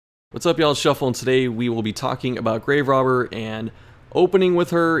What's up, y'all? Shuffle, and today we will be talking about Grave Robber and opening with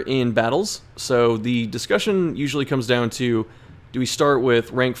her in battles. So the discussion usually comes down to, do we start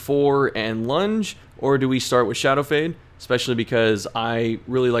with rank 4 and lunge, or do we start with Shadow Fade? Especially because I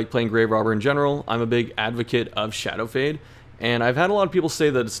really like playing Grave Robber in general. I'm a big advocate of Shadow Fade, and I've had a lot of people say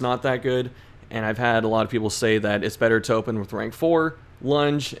that it's not that good, and I've had a lot of people say that it's better to open with rank 4,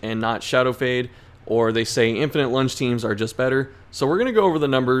 lunge, and not Shadow Fade, or they say infinite lunge teams are just better. So we're going to go over the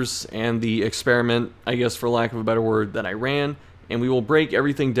numbers and the experiment, I guess for lack of a better word, that I ran, and we will break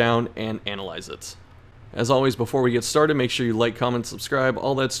everything down and analyze it. As always, before we get started, make sure you like, comment, subscribe,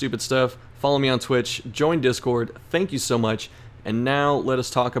 all that stupid stuff. Follow me on Twitch, join Discord, thank you so much, and now let us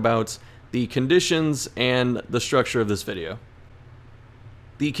talk about the conditions and the structure of this video.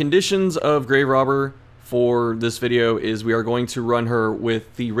 The conditions of Grave Robber for this video is we are going to run her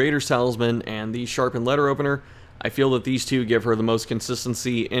with the Raider's Talisman and the Sharpened Letter Opener. I feel that these two give her the most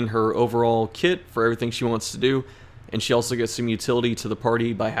consistency in her overall kit for everything she wants to do, and she also gets some utility to the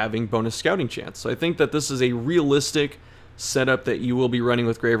party by having bonus scouting chance. So I think that this is a realistic setup that you will be running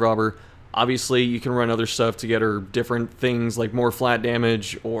with Grave Robber. Obviously, you can run other stuff to get her different things like more flat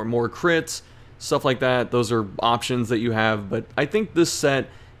damage or more crits, stuff like that. Those are options that you have, but I think this set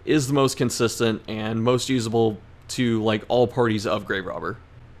is the most consistent and most usable to like all parties of Grave Robber.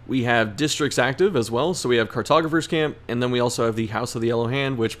 We have districts active as well, so we have Cartographer's Camp, and then we also have the House of the Yellow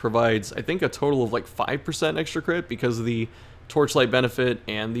Hand, which provides, I think, a total of like 5% extra crit because of the Torchlight benefit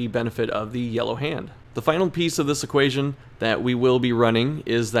and the benefit of the Yellow Hand. The final piece of this equation that we will be running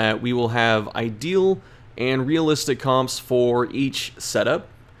is that we will have ideal and realistic comps for each setup.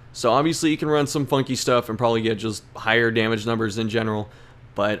 So obviously you can run some funky stuff and probably get just higher damage numbers in general,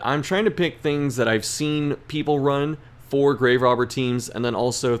 but I'm trying to pick things that I've seen people run for Grave Robber teams, and then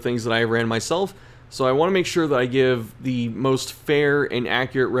also things that I ran myself. So I want to make sure that I give the most fair and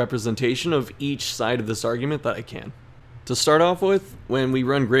accurate representation of each side of this argument that I can. To start off with, when we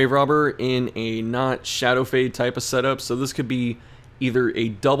run Grave Robber in a not Shadow Fade type of setup, so this could be either a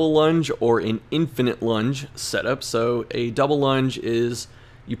double lunge or an infinite lunge setup. So a double lunge is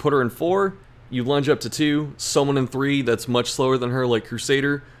you put her in 4, you lunge up to 2, someone in 3 that's much slower than her like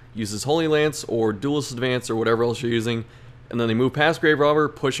Crusader uses Holy Lance or Duelist Advance or whatever else you're using, and then they move past Grave Robber,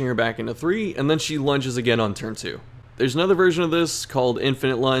 pushing her back into 3, and then she lunges again on turn 2. There's another version of this called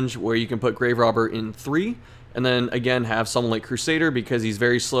Infinite Lunge where you can put Grave Robber in 3, and then again have someone like Crusader because he's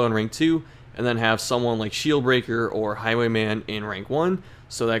very slow in rank 2, and then have someone like Shieldbreaker or Highwayman in rank 1,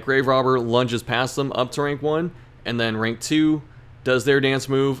 so that Grave Robber lunges past them up to rank 1, and then rank 2 does their dance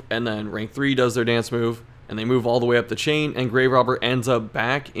move, and then rank 3 does their dance move, and they move all the way up the chain, and Grave Robber ends up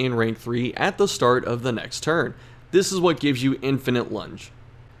back in rank 3 at the start of the next turn. This is what gives you infinite lunge.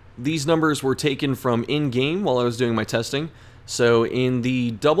 These numbers were taken from in-game while I was doing my testing. So in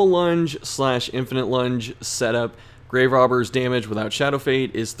the double lunge slash infinite lunge setup, Grave Robber's damage without Shadow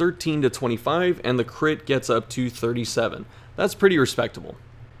Fade is 13 to 25, and the crit gets up to 37. That's pretty respectable.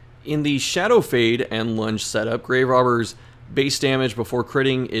 In the Shadow Fade and lunge setup, Grave Robber's base damage before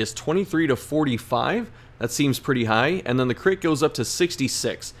critting is 23 to 45. That seems pretty high, and then the crit goes up to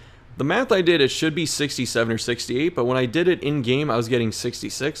 66. The math I did, it should be 67 or 68, but when I did it in-game, I was getting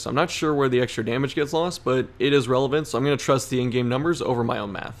 66. So I'm not sure where the extra damage gets lost, but it is relevant, so I'm going to trust the in-game numbers over my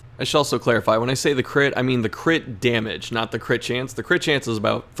own math. I should also clarify, when I say the crit, I mean the crit damage, not the crit chance. The crit chance is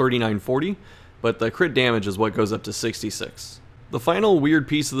about 39-40, but the crit damage is what goes up to 66. The final weird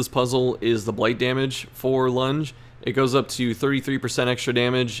piece of this puzzle is the blight damage for lunge. It goes up to 33% extra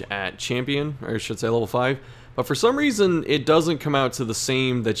damage at champion, or I should say level 5, but for some reason it doesn't come out to the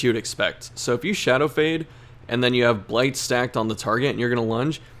same that you would expect. So if you Shadow Fade and then you have blight stacked on the target and you're going to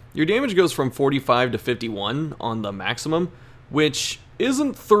lunge, your damage goes from 45 to 51 on the maximum, which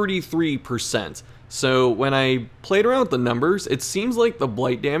isn't 33%. So when I played around with the numbers, it seems like the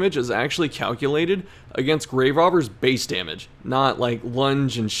blight damage is actually calculated against Grave Robber's base damage, not like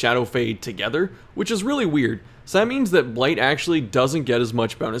lunge and Shadow Fade together, which is really weird. So that means that blight actually doesn't get as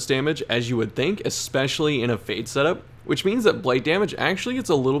much bonus damage as you would think, especially in a Fade setup, which means that blight damage actually gets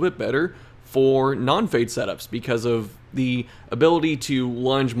a little bit better for non-Fade setups because of the ability to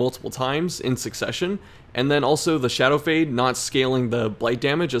lunge multiple times in succession, and then also the Shadow Fade not scaling the blight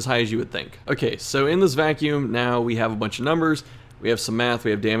damage as high as you would think. Okay, so in this vacuum, now we have a bunch of numbers, we have some math,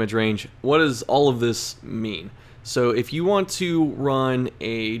 we have damage range. What does all of this mean? So if you want to run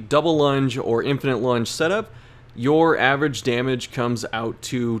a double lunge or infinite lunge setup, your average damage comes out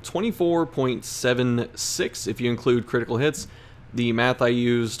to 24.76 if you include critical hits. The math I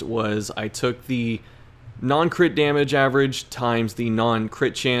used was I took the non-crit damage average times the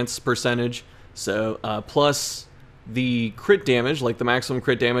non-crit chance percentage, so plus the crit damage, like the maximum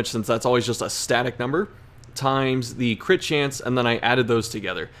crit damage, since that's always just a static number, times the crit chance, and then I added those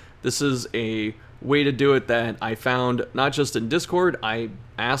together. This is a way to do it that I found not just in Discord. I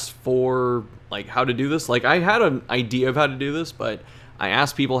asked for like how to do this. Like I had an idea of how to do this, but I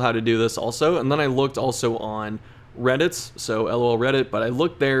asked people how to do this also, and then I looked also on Reddit, so LOL Reddit, but I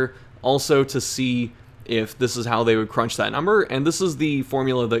looked there also to see if this is how they would crunch that number, and this is the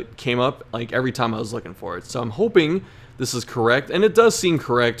formula that came up like every time I was looking for it. So I'm hoping this is correct, and it does seem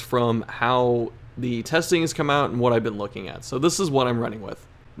correct from how the testing has come out and what I've been looking at. So this is what I'm running with.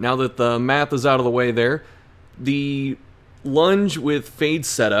 Now that the math is out of the way there, the lunge with fade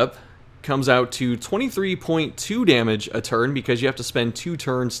setup comes out to 23.2 damage a turn because you have to spend 2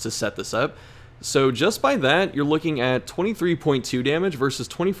 turns to set this up. So just by that, you're looking at 23.2 damage versus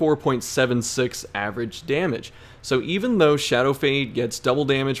 24.76 average damage. So even though Shadow Fade gets double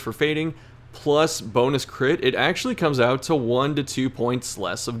damage for fading plus bonus crit, it actually comes out to 1 to 2 points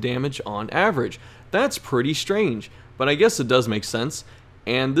less of damage on average. That's pretty strange, but I guess it does make sense.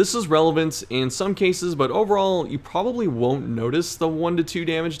 And this is relevant in some cases, but overall you probably won't notice the 1 to 2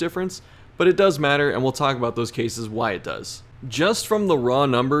 damage difference, but it does matter, and we'll talk about those cases why it does. Just from the raw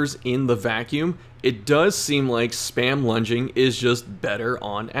numbers in the vacuum, it does seem like spam lunging is just better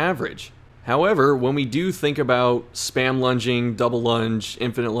on average. However, when we do think about spam lunging, double lunge,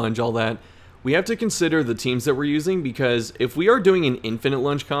 infinite lunge, all that, we have to consider the teams that we're using, because if we are doing an infinite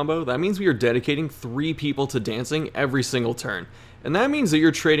lunge combo, that means we are dedicating 3 people to dancing every single turn. And that means that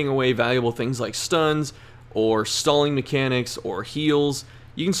you're trading away valuable things like stuns, or stalling mechanics, or heals.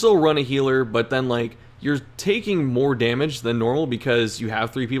 You can still run a healer, but then like, you're taking more damage than normal because you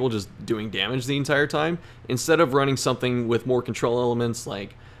have 3 people just doing damage the entire time, instead of running something with more control elements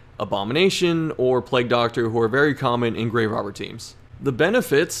like Abomination or Plague Doctor, who are very common in Grave Robber teams. The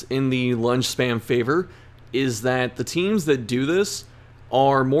benefits in the lunge spam favor is that the teams that do this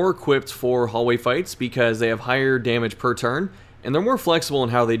are more equipped for hallway fights because they have higher damage per turn, and they're more flexible in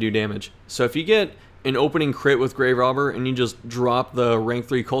how they do damage. So if you get an opening crit with Grave Robber and you just drop the rank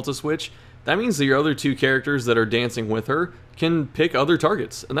 3 cultist switch, that means that your other 2 characters that are dancing with her can pick other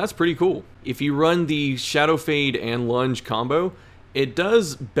targets, and that's pretty cool. If you run the Shadow Fade and Lunge combo, it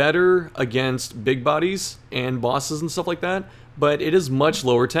does better against big bodies and bosses and stuff like that, but it is much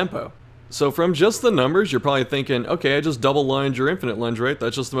lower tempo. So from just the numbers, you're probably thinking, okay, I just double lunge or infinite lunge, right?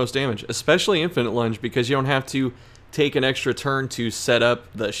 That's just the most damage, especially infinite lunge, because you don't have to take an extra turn to set up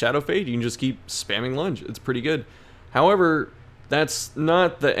the Shadow Fade. You can just keep spamming lunge. It's pretty good. However, that's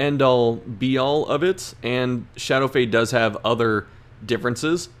not the end-all be-all of it, and Shadow Fade does have other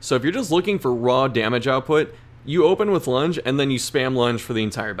differences. So if you're just looking for raw damage output, you open with lunge and then you spam lunge for the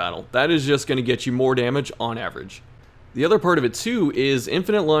entire battle. That is just going to get you more damage on average. The other part of it too is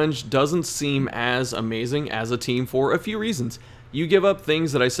infinite lunge doesn't seem as amazing as a team for a few reasons. You give up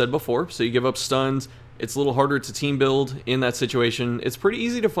things that I said before, so you give up stuns. It's a little harder to team build in that situation. It's pretty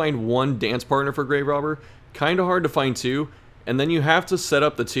easy to find 1 dance partner for Grave Robber, kind of hard to find 2, and then you have to set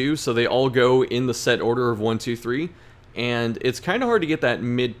up the 2 so they all go in the set order of 1, 2, 3, and it's kind of hard to get that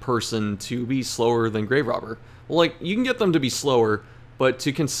mid person to be slower than Grave Robber. Well, like, you can get them to be slower, but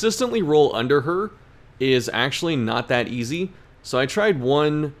to consistently roll under her is actually not that easy. So I tried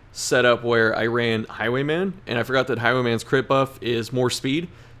one setup where I ran Highwayman, and I forgot that Highwayman's crit buff is more speed.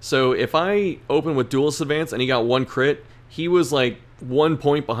 So if I open with Duelist Advance and he got 1 crit, he was like 1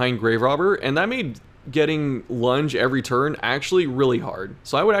 point behind Grave Robber, and that made getting lunge every turn actually really hard.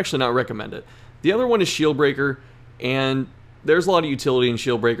 So I would actually not recommend it. The other one is Shield Breaker, and there's a lot of utility in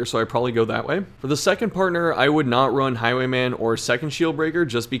Shield Breaker, so I'd probably go that way. For the second partner, I would not run Highwayman or second Shield Breaker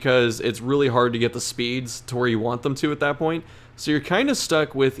just because it's really hard to get the speeds to where you want them to at that point. So you're kind of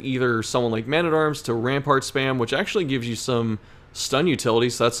stuck with either someone like Man-at-Arms to Rampart spam, which actually gives you some stun utility,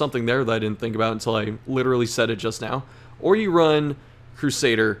 so that's something there that I didn't think about until I literally said it just now. Or you run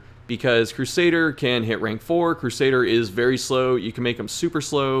Crusader, because Crusader can hit rank 4. Crusader is very slow. You can make him super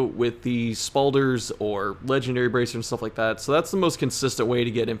slow with the Spalders or Legendary Bracer and stuff like that. So that's the most consistent way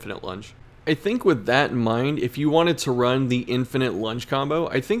to get Infinite Lunge. I think with that in mind, if you wanted to run the Infinite Lunge combo,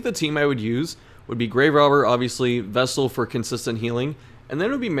 I think the team I would use would be Grave Robber, obviously, Vestal for consistent healing, and then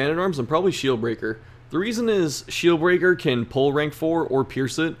it would be Man-at-Arms and probably Shield Breaker. The reason is Shield Breaker can pull rank 4 or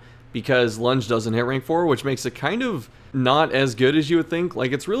pierce it, because Lunge doesn't hit rank 4, which makes it kind of not as good as you would think.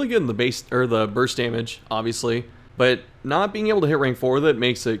 Like, it's really good in the base or the burst damage, obviously, but not being able to hit rank 4 that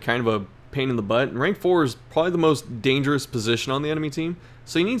makes it kind of a pain in the butt. And rank 4 is probably the most dangerous position on the enemy team,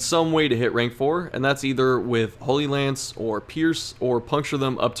 so you need some way to hit rank 4, and that's either with Holy Lance or Pierce or puncture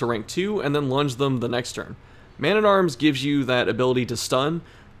them up to rank 2 and then lunge them the next turn. Man-at-Arms gives you that ability to stun,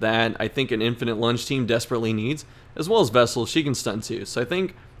 that I think an infinite lunge team desperately needs, as well as Vessel. She can stun too. So I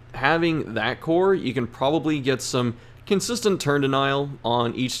think having that core, you can probably get some consistent turn denial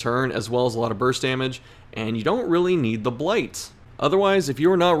on each turn, as well as a lot of burst damage, and you don't really need the Blight. Otherwise, if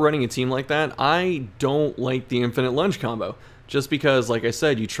you're not running a team like that, I don't like the infinite lunge combo. Just because, like I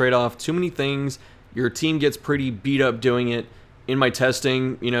said, you trade off too many things, your team gets pretty beat up doing it. In my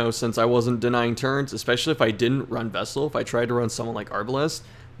testing, you know, since I wasn't denying turns, especially if I didn't run Vessel, if I tried to run someone like Arbalest,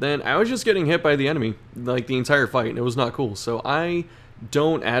 then I was just getting hit by the enemy, like the entire fight, and it was not cool. So I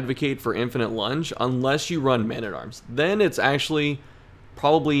don't advocate for infinite lunge unless you run Man-at-Arms. Then it's actually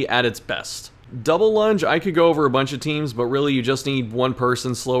probably at its best. Double lunge, I could go over a bunch of teams, but really you just need one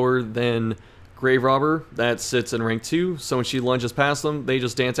person slower than Grave Robber that sits in rank 2, so when she lunges past them, they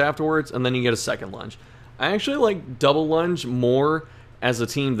just dance afterwards, and then you get a second lunge. I actually like double lunge more as a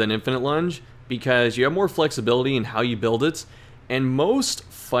team than infinite lunge because you have more flexibility in how you build it, and most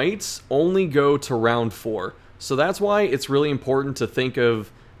fights only go to round 4. So that's why it's really important to think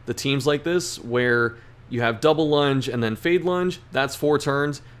of the teams like this, where you have double lunge and then fade lunge. That's 4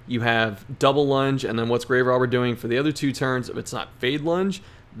 turns. You have double lunge, and then what's Grave Robber doing for the other 2 turns? If it's not fade lunge,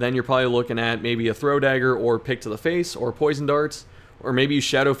 then you're probably looking at maybe a throw dagger or pick to the face or poison darts, or maybe you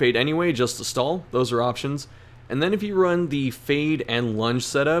shadow fade anyway just to stall. Those are options. And then if you run the fade and lunge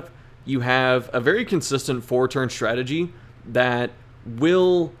setup, you have a very consistent 4-turn strategy that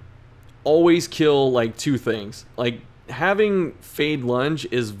will always kill like 2 things. Like having fade lunge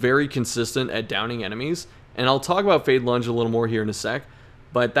is very consistent at downing enemies, and I'll talk about fade lunge a little more here in a sec,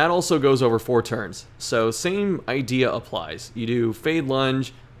 but that also goes over 4 turns. So same idea applies. You do fade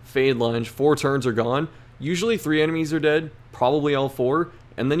lunge, 4 turns are gone. Usually 3 enemies are dead, probably all 4,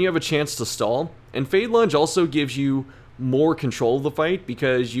 and then you have a chance to stall. And fade lunge also gives you more control of the fight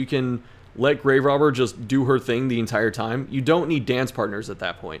because you can let Grave Robber just do her thing the entire time. You don't need dance partners at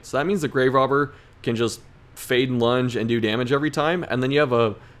that point. So that means the Grave Robber can just fade and lunge and do damage every time, and then you have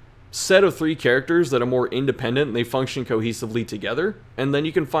a set of 3 characters that are more independent and they function cohesively together, and then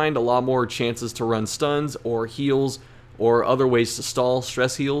you can find a lot more chances to run stuns or heals or other ways to stall,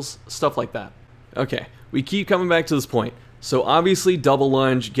 stress heals, stuff like that. Okay, we keep coming back to this point. So obviously double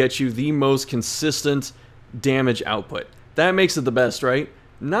lunge gets you the most consistent damage output. That makes it the best, right?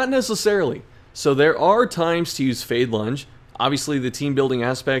 Not necessarily. So there are times to use fade lunge. Obviously the team building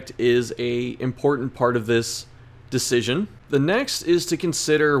aspect is an important part of this decision. The next is to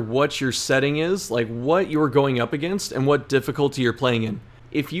consider what your setting is, like what you're going up against and what difficulty you're playing in.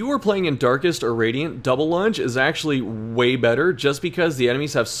 If you are playing in Darkest or Radiant, double lunge is actually way better just because the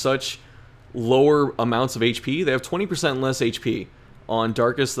enemies have such lower amounts of HP. They have 20% less HP on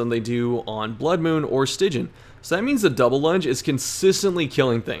Darkest than they do on Blood Moon or Stygian. So that means the double lunge is consistently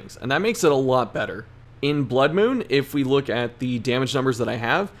killing things, and that makes it a lot better. In Blood Moon, if we look at the damage numbers that I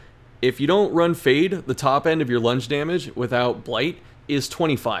have, if you don't run fade, the top end of your lunge damage without Blight is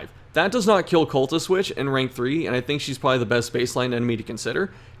 25. That does not kill Cultist Witch in rank 3, and I think she's probably the best baseline enemy to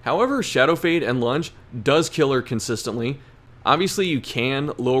consider. However, Shadow Fade and Lunge does kill her consistently. Obviously, you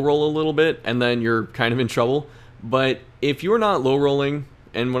can low roll a little bit, and then you're kind of in trouble. But if you're not low rolling,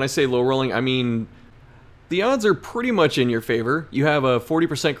 and when I say low rolling, I mean the odds are pretty much in your favor. You have a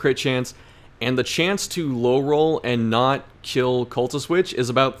 40% crit chance, and the chance to low roll and not kill Cultist Witch is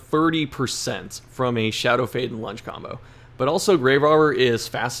about 30% from a Shadow Fade and Lunge combo. But also Grave Robber is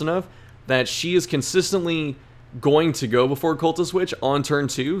fast enough that she is consistently going to go before Cultist Witch on turn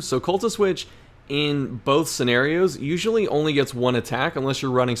 2. So Cultist Witch in both scenarios usually only gets 1 attack unless you're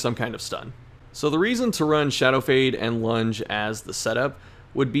running some kind of stun. So the reason to run Shadow Fade and Lunge as the setup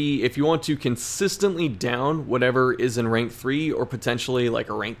would be if you want to consistently down whatever is in rank 3 or potentially like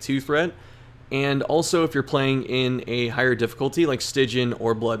a rank 2 threat, and also if you're playing in a higher difficulty like Stygian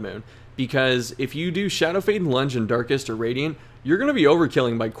or Blood Moon. Because if you do Shadow Fade and Lunge in Darkest or Radiant, you're going to be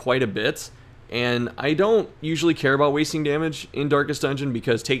overkilling by quite a bit, and I don't usually care about wasting damage in Darkest Dungeon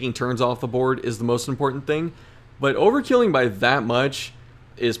because taking turns off the board is the most important thing, but overkilling by that much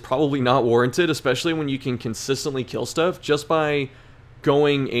is probably not warranted, especially when you can consistently kill stuff just by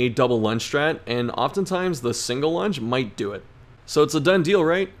going a double lunge strat, and oftentimes the single lunge might do it. So it's a done deal,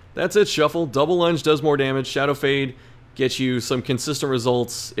 right? That's it, Shuffle. Double lunge does more damage, Shadow Fade gets you some consistent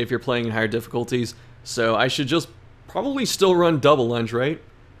results if you're playing in higher difficulties, so I should just probably still run double lunge, right?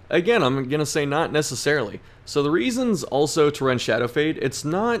 Again, I'm going to say not necessarily. So the reasons also to run Shadow Fade, it's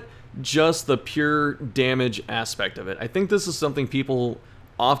not just the pure damage aspect of it. I think this is something people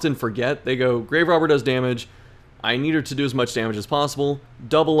often forget. They go, Grave Robber does damage, I need her to do as much damage as possible,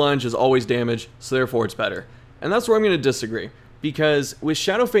 double lunge is always damage, so therefore it's better. And that's where I'm going to disagree. because with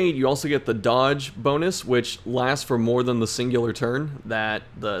Shadow Fade, you also get the dodge bonus, which lasts for more than the singular turn that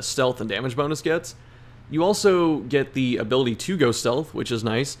the stealth and damage bonus gets. You also get the ability to go stealth, which is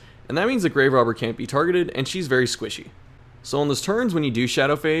nice, and that means the Grave Robber can't be targeted, and she's very squishy. So on those turns when you do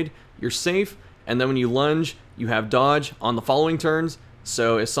Shadow Fade, you're safe, and then when you lunge, you have dodge on the following turns,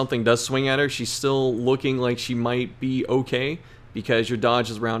 so if something does swing at her, she's still looking like she might be okay, because your dodge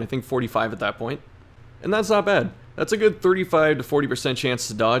is around, I think, 45 at that point. And that's not bad. That's a good 35 to 40% chance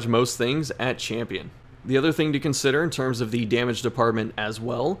to dodge most things at Champion. The other thing to consider in terms of the damage department as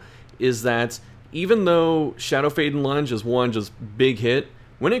well is that even though Shadow Fade and Lunge is one just big hit,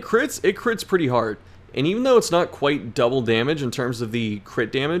 when it crits pretty hard. And even though it's not quite double damage in terms of the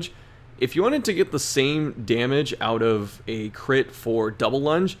crit damage, if you wanted to get the same damage out of a crit for double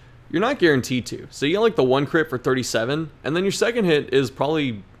lunge, you're not guaranteed to. So you get like the one crit for 37, and then your second hit is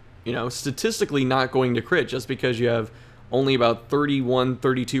probably, you know, statistically not going to crit just because you have only about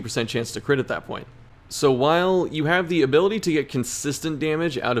 31-32% chance to crit at that point. So while you have the ability to get consistent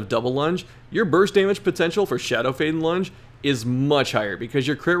damage out of double lunge, your burst damage potential for Shadow Fade and Lunge is much higher because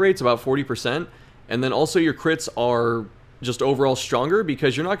your crit rate's about 40%, and then also your crits are just overall stronger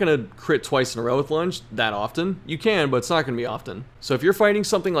because you're not going to crit twice in a row with Lunge that often. You can, but it's not going to be often. So if you're fighting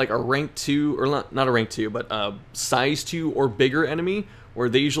something like a rank 2, or not a rank 2, but a size 2 or bigger enemy, where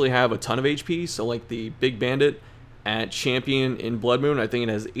they usually have a ton of HP, so like the Big Bandit at Champion in Blood Moon, I think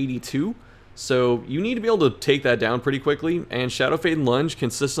it has 82. So you need to be able to take that down pretty quickly, and Shadow Fade and Lunge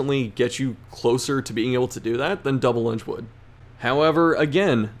consistently get you closer to being able to do that than double lunge would. However,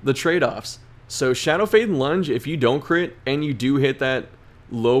 again, the trade-offs. So Shadow Fade and Lunge, if you don't crit and you do hit that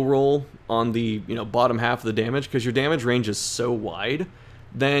low roll on the bottom half of the damage, because your damage range is so wide,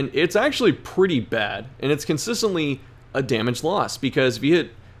 then it's actually pretty bad, and it's consistently a damage loss, because if you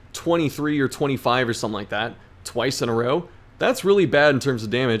hit 23 or 25 or something like that twice in a row, that's really bad in terms of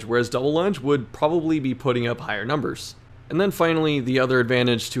damage, whereas double lunge would probably be putting up higher numbers. And then finally, the other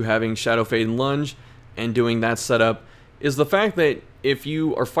advantage to having Shadow Fade and Lunge and doing that setup is the fact that if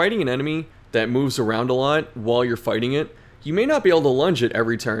you are fighting an enemy that moves around a lot while you're fighting it, you may not be able to lunge it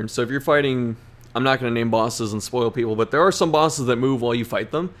every turn. So if you're fighting, I'm not going to name bosses and spoil people, but there are some bosses that move while you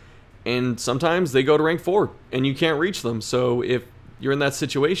fight them, and sometimes they go to rank 4 and you can't reach them. So if you're in that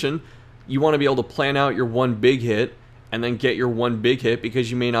situation, you want to be able to plan out your one big hit and then get your one big hit,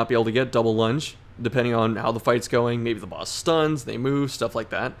 because you may not be able to get double lunge depending on how the fight's going. Maybe the boss stuns, they move, stuff like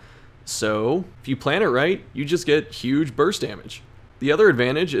that. So if you plan it right, you just get huge burst damage. The other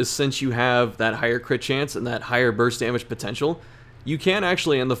advantage is, since you have that higher crit chance and that higher burst damage potential, you can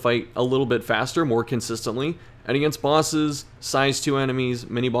actually end the fight a little bit faster, more consistently. And against bosses, size 2 enemies,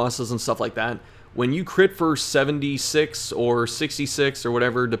 mini bosses and stuff like that, when you crit for 76 or 66 or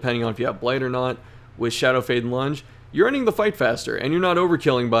whatever, depending on if you have Blight or not, with Shadow Fade and Lunge, you're ending the fight faster, and you're not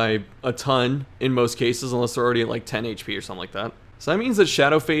overkilling by a ton in most cases, unless they're already at like 10 HP or something like that. So that means that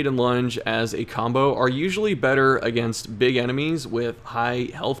Shadow Fade and Lunge as a combo are usually better against big enemies with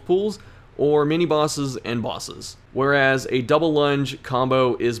high health pools, or mini bosses and bosses. Whereas a double lunge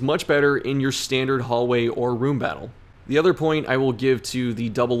combo is much better in your standard hallway or room battle. The other point I will give to the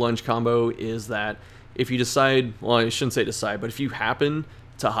double lunge combo is that if you decide, well, I shouldn't say decide, but if you happen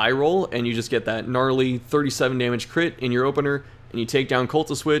to high roll and you just get that gnarly 37 damage crit in your opener and you take down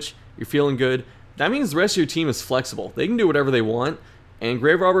Cultist Switch, you're feeling good, that means the rest of your team is flexible. They can do whatever they want, and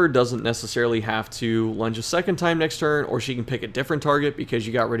Grave Robber doesn't necessarily have to lunge a second time next turn, or she can pick a different target because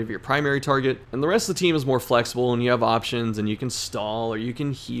you got rid of your primary target, and the rest of the team is more flexible and you have options, and you can stall or you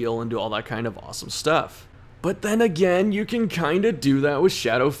can heal and do all that kind of awesome stuff. But then again, you can kind of do that with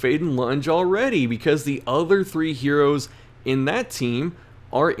Shadow Fade and Lunge already, because the other 3 heroes in that team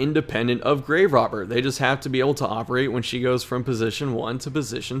are independent of Grave Robber. They just have to be able to operate when she goes from position 1 to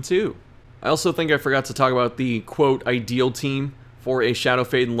position 2. I also think I forgot to talk about the quote ideal team for a Shadow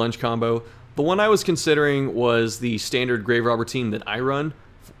Fade and Lunge combo. The one I was considering was the standard Grave Robber team that I run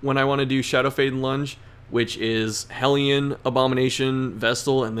when I want to do Shadow Fade and Lunge, which is Hellion, Abomination,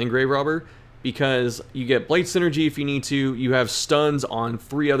 Vestal, and then Grave Robber, because you get Blight synergy if you need to, you have stuns on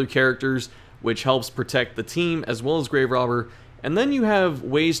 3 other characters, which helps protect the team as well as Grave Robber, and then you have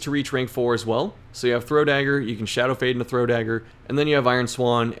ways to reach rank 4 as well. So you have Throw Dagger, you can Shadow Fade into Throw Dagger, and then you have Iron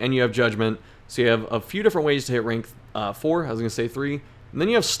Swan, and you have Judgment. So you have a few different ways to hit rank 4, I was going to say 3. And then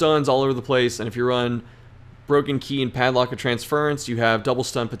you have stuns all over the place, and if you run Broken Key and Padlock of Transference, you have double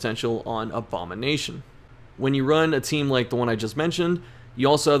stun potential on Abomination. When you run a team like the one I just mentioned, you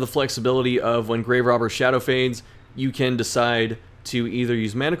also have the flexibility of when Grave Robber Shadow Fades, you can decide to either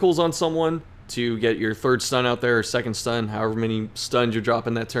use Manacles on someone to get your 3rd stun out there, or 2nd stun, however many stuns you're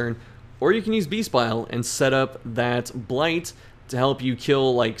dropping that turn, or you can use Beast Bile and set up that Blight to help you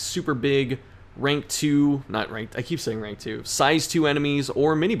kill like super big rank 2, not ranked, I keep saying rank 2, size 2 enemies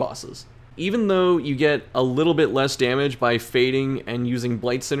or mini bosses. Even though you get a little bit less damage by fading and using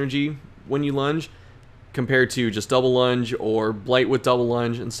Blight synergy when you lunge, compared to just double lunge or Blight with double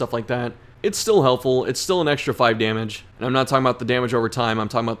lunge and stuff like that, it's still helpful. It's still an extra 5 damage. And I'm not talking about the damage over time, I'm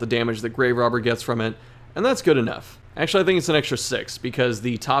talking about the damage that Grave Robber gets from it, and that's good enough. Actually, I think it's an extra 6, because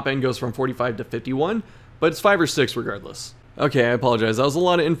the top end goes from 45 to 51, but it's 5 or 6 regardless. Okay, I apologize. That was a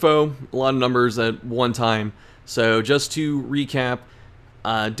lot of info, a lot of numbers at one time. So just to recap,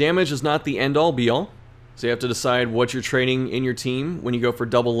 damage is not the end-all be-all. So you have to decide what you're trading in your team when you go for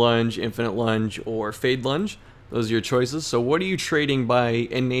double lunge, infinite lunge, or fade lunge. Those are your choices. So what are you trading by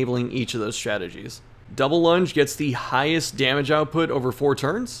enabling each of those strategies? Double lunge gets the highest damage output over 4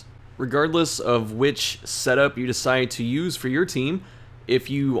 turns. Regardless of which setup you decide to use for your team, if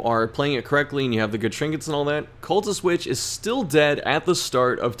you are playing it correctly and you have the good trinkets and all that, Cultist Witch is still dead at the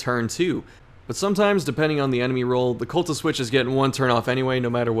start of turn 2. But sometimes, depending on the enemy roll, the Cultist Witch is getting 1 turn off anyway, no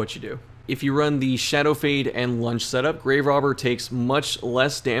matter what you do. If you run the Shadow Fade and Lunge setup, Grave Robber takes much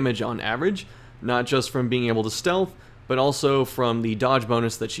less damage on average, not just from being able to stealth, but also from the dodge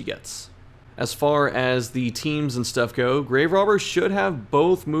bonus that she gets. As far as the teams and stuff go, Grave Robber should have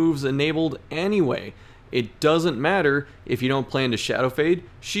both moves enabled anyway. It doesn't matter if you don't plan to Shadow Fade,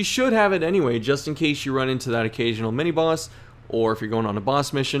 she should have it anyway, just in case you run into that occasional mini-boss, or if you're going on a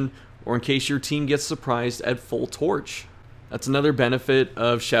boss mission, or in case your team gets surprised at full torch. That's another benefit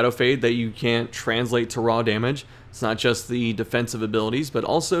of Shadow Fade that you can't translate to raw damage. It's not just the defensive abilities, but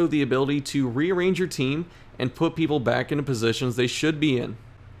also the ability to rearrange your team and put people back into positions they should be in.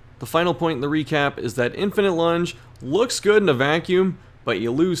 The final point in the recap is that Infinite Lunge looks good in a vacuum, but you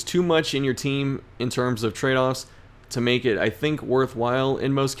lose too much in your team in terms of trade-offs to make it, I think, worthwhile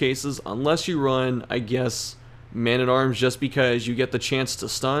in most cases, unless you run, I guess, Man-at-Arms just because you get the chance to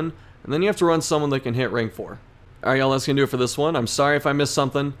stun, and then you have to run someone that can hit rank 4. Alright y'all, that's going to do it for this one. I'm sorry if I missed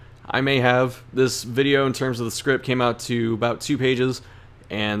something. I may have. This video, in terms of the script, came out to about 2 pages,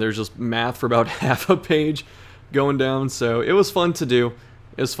 and there's just math for about half a page going down, so it was fun to do.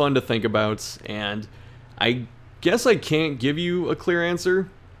 It was fun to think about, and I guess I can't give you a clear answer,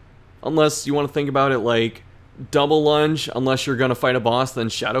 unless you want to think about it like double lunge, unless you're going to fight a boss, then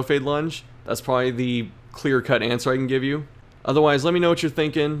Shadow Fade lunge. That's probably the clear-cut answer I can give you. Otherwise, let me know what you're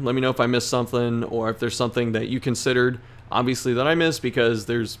thinking. Let me know if I missed something, or if there's something that you considered, obviously, that I missed, because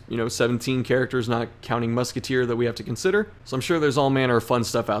there's, 17 characters, not counting Musketeer, that we have to consider. So I'm sure there's all manner of fun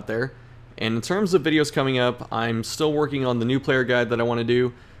stuff out there. And in terms of videos coming up, I'm still working on the new player guide that I want to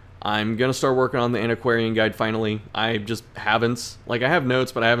do. I'm going to start working on the Antiquarian guide finally. I just haven't. Like, I have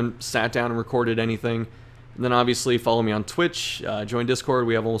notes, but I haven't sat down and recorded anything. And then obviously follow me on Twitch, join Discord.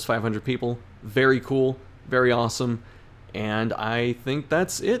 We have almost 500 people. Very cool, very awesome. And I think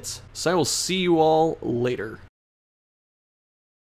that's it. So I will see you all later.